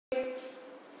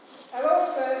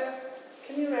sir,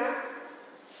 can you rap?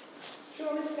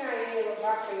 Show this guy here what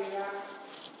that means, that.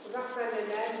 Was that sending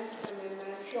them, and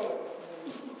then show it.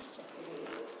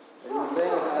 You're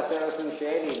saying I said I was from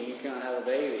Shady and you can't have a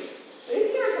baby. You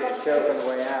can't have a Choke on the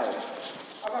way out.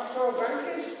 I've got 4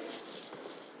 grandkids.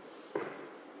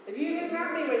 If you didn't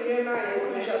have me when you're my age,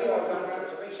 we shall have 4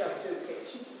 grandkids. We shall have 2 kids.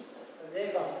 And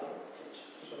they've got kids.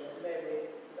 So maybe...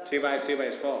 2 by 2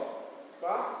 by 4.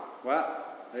 What? What?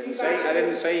 I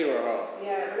didn't say you were a hoe.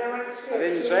 Yeah, when I went to school. I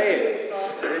didn't say it.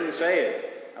 I didn't say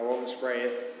it. I won't spray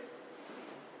it.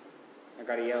 I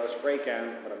got a yellow spray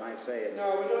can, but I might say it.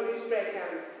 No, we don't use spray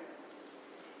cans.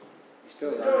 You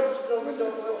still Don't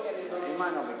get it wrong. It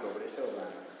might not be good, but it's still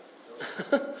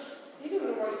random. You don't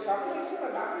know what you're talking about. It's still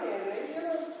about me, you know.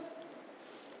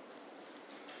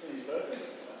 He's 30.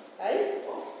 Hey?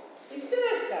 He's 30.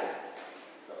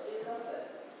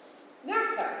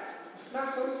 Napper. My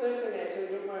son's 30 there, so he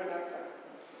doesn't wear a napper.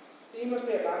 He must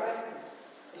be a babby.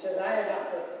 He said, I had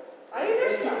napper. Are you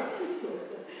napper?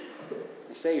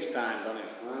 It saves time, doesn't it?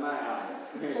 Well, I might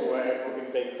have. Just wear a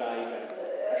fucking big tie.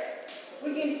 We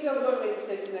can still go in the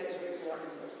city next week, so what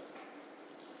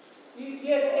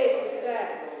you have paid to say,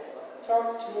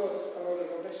 talk to us a lot of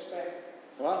rubbish,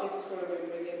 What? City's going to be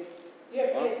ringing. You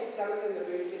have paid to tell us in the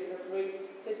booth that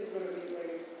City's going to be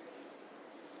ringing.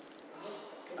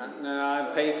 No,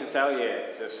 I paid to tell you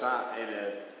to sat in a...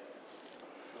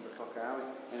 What the fuck are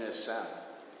we? In a cell.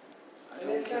 I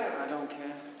don't care. I don't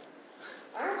care.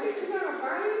 I do, because I'm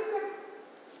buying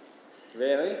it.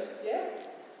 Really? Yeah.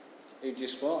 Who'd you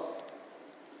spot?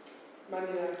 Man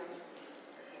United.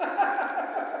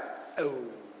 Oh.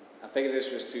 I figured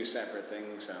this was 2 separate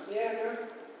things, so... Yeah, no.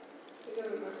 It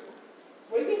doesn't matter.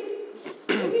 Wigan?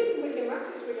 Wigan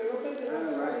Lattice, Wigan Rugby.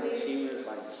 Oh, right. The team is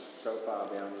like so far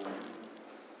beyond them.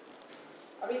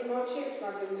 I've eaten more chips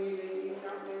than you eating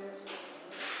out there.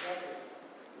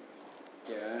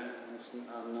 Yeah,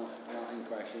 I'm not in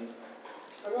question.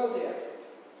 How old are you?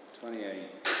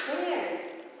 28. 28?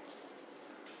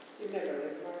 You've never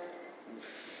lived, right?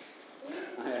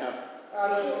 I have. I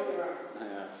don't know what you're at. I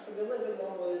have. We'll be living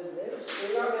longer than this.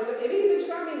 If he looks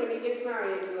like me when he gets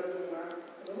married, he'll live with man.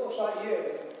 It looks like you.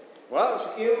 What?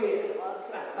 Peculiar.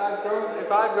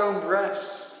 If I'd grown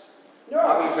breasts, No.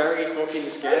 I'd be very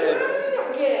fucking scared. Are you not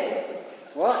gay?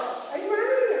 What? Are you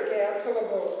not gay? I'm full of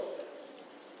balls.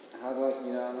 How do I,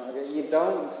 I'm not gay? You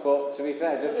don't, but to be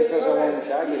fair, just because I won't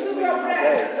shag you doesn't mean I'm not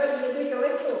gay.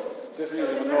 Just means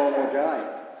I'm a normal guy.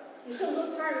 You still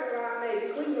look tired like me.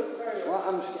 The Queen looks tired. Well,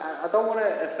 I don't want to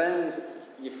offend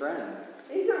your friend.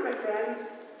 He's not my friend.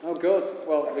 Oh, good.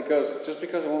 Well, just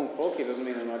because I won't fuck you doesn't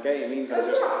mean I'm not gay. It means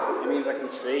it means I can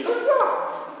see. That's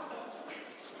what?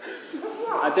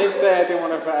 I did say I didn't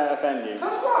want to offend you.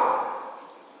 That's what?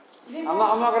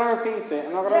 I'm not going to repeat it.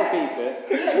 I'm not going to repeat it.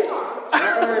 I'm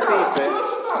not going to repeat it.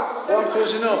 Once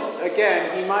was enough. Again,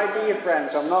 he might be your friend,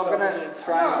 so I'm not going to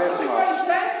try and piss him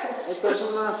off. It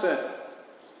doesn't matter.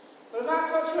 But if I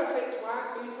told you, I said it twice,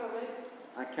 so you tell me.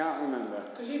 I can't remember.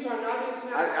 Because you've gone nodding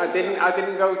tonight. I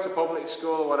didn't go to public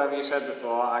school or whatever you said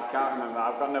before. I can't remember.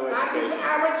 I've got no education.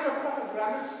 I went to a proper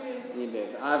grammar school. You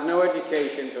did. I have no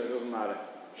education, so it doesn't matter.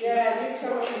 Yeah, you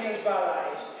tell me. She used bad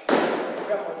eyes.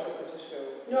 Grandma took her to school.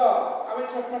 No, I went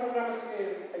to a proper grammar school.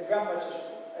 A grandma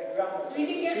took We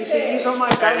didn't get You paid. see, he's on my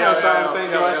side now, so I'm saying,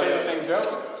 do I say the same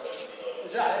joke?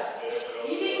 Is that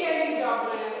it? You didn't get any job,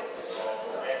 man.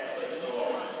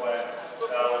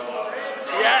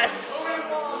 Yes!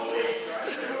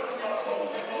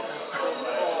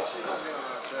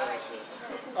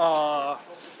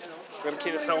 We're going to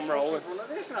keep the film rolling.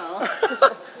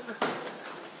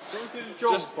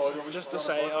 Just to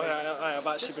say, I have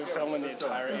actually been filming the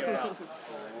entirety of that.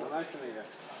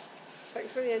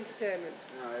 Thanks for the entertainment.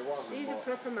 No, it wasn't. He's a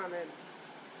proper man, then.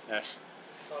 Yes.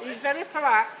 He's very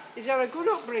polite. He's had a good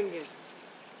upbringing.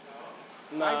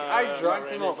 No, I dragged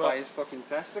him up by his fucking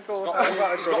testicles. I've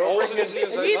got a good upbringing. If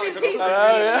you've been people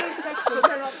these testicles,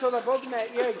 they're not till the buzz,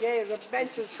 mate. You're gay. The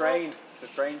bench is Train.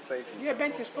 It's a train station. Your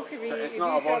bench is fucking. It's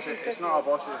not a bus. It's not a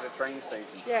bus. It's a train station.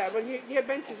 Yeah, well, your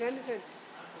bench is anything.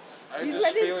 I'm You just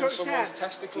let him feeling touch someone's that.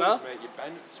 testicles, No? mate. You're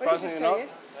bent. Surprisingly What not. did you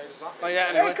say? Exactly. Oh yeah,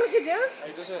 Yeah, anyway. because it does. How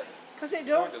does it? Because it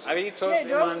does. Have you Yeah, touched it a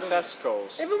does. man's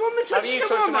testicles? If a woman Have touches you a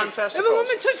touched a woman, man's if a testicles?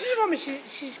 woman touches a woman,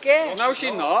 she's gay. No,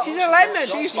 she's not. She's a lemon.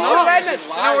 She's No, not a lemon. do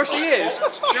you know what she is? Do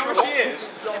you know what she is?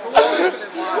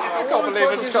 I can't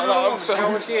believe it's got that on Do you know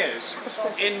film. what she is?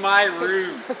 In my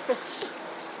room.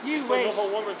 You If wish. another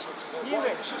woman touches it, You what?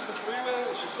 wish. It's just a freeway.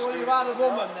 It's just a So you've had a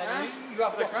woman then, you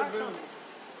have got to move.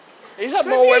 He's had So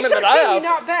more if you women than touch I him,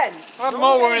 you're have. not Ben. I have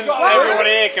more women than everybody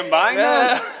here combined.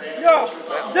 Yeah. No.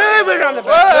 There we're on the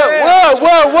Whoa, whoa,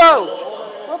 whoa, whoa!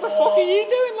 What the fuck are you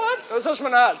doing? Don't touch my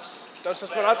nuts. Don't touch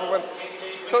my nuts. When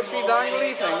touch me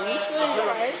dangly things.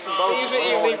 These are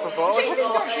easily proposed. Jesus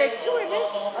got gift to him,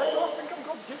 I don't think I'm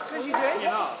God's gift. because you do.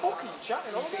 You're not. Fucking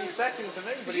chatting all He's second to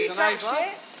me, but You he's a talk nice lad.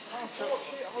 shit.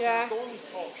 Yeah.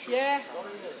 Yeah.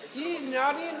 You need an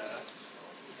audience.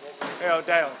 Yo,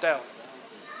 Dale.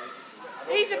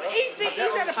 He's had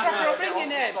a proper upbringing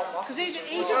then, because he doesn't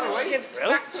give Really?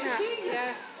 back chat.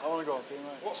 Yeah. I want to go on too,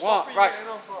 mate. What? Right.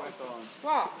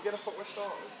 What? Get up at West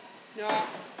Started. No.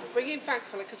 Bring him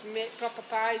thankfully, because we make proper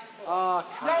pies. Oh,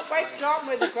 Not West Storm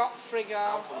where they've got frig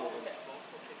off.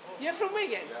 You're from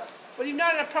Wigan? Well, you've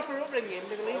not had a proper upbringing,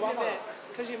 believe me, mate,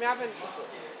 because you haven't.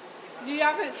 You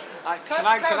haven't.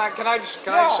 Can I just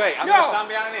say, I'm No. going to stand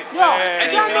behind him. No. Hey,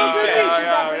 It's not no good yeah, news, you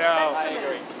have yeah, respect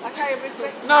for me. Like I have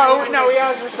respect for No, he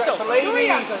has respect for No, he ladies.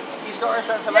 hasn't. He's got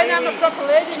respect for Yeah, I'm a ladies. proper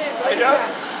lady, mate, believe me.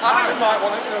 Acton might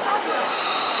want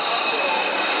it.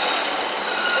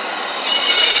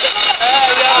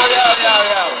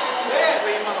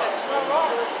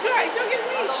 Right, so give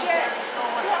me shit.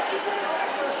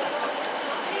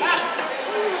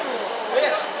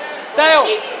 Dale!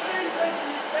 He's very good to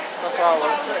respect. That's all I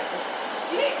want.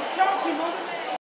 You need to talk to your mother, mate.